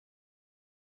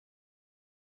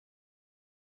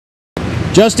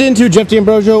Just into Jeff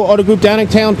D'Ambrosio Auto Group,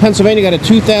 Downingtown, Pennsylvania. Got a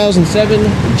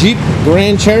 2007 Jeep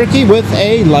Grand Cherokee with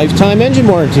a lifetime engine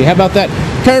warranty. How about that?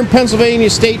 Current Pennsylvania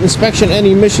state inspection and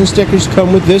emission stickers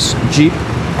come with this Jeep.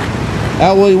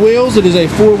 Alloy wheels. It is a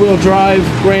four-wheel drive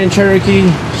Grand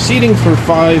Cherokee. Seating for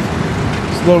 5.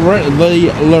 It's the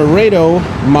Laredo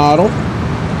model.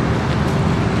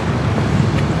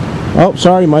 Oh,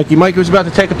 sorry, Mikey. Mikey was about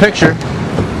to take a picture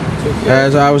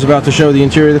as I was about to show the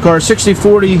interior of the car.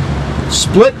 60-40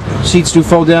 split. Seats do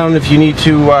fold down if you need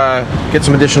to get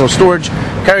some additional storage.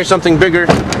 Carry something bigger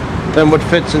than what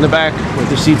fits in the back with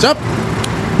the seats up.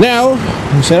 Now,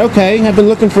 we said, okay, I've been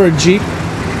looking for a Jeep.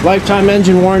 Lifetime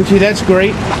engine warranty, that's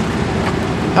great.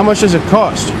 How much does it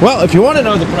cost? Well, if you want to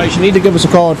know the price, you need to give us a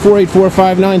call at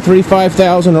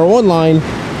 484-593-5000 or online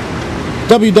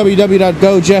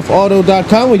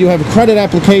www.gojeffauto.com. We do have a credit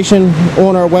application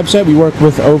on our website. We work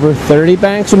with over 30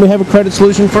 banks, and we have a credit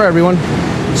solution for everyone.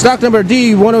 Stock number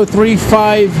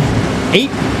D10358.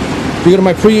 If you go to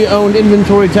my pre-owned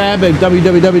inventory tab at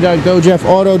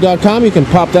www.gojeffauto.com, you can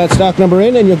pop that stock number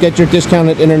in, and you'll get your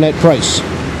discounted internet price.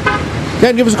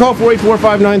 Again, give us a call,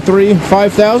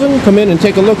 484-593-5000. Come in and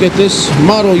take a look at this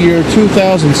model year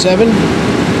 2007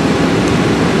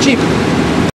 Jeep.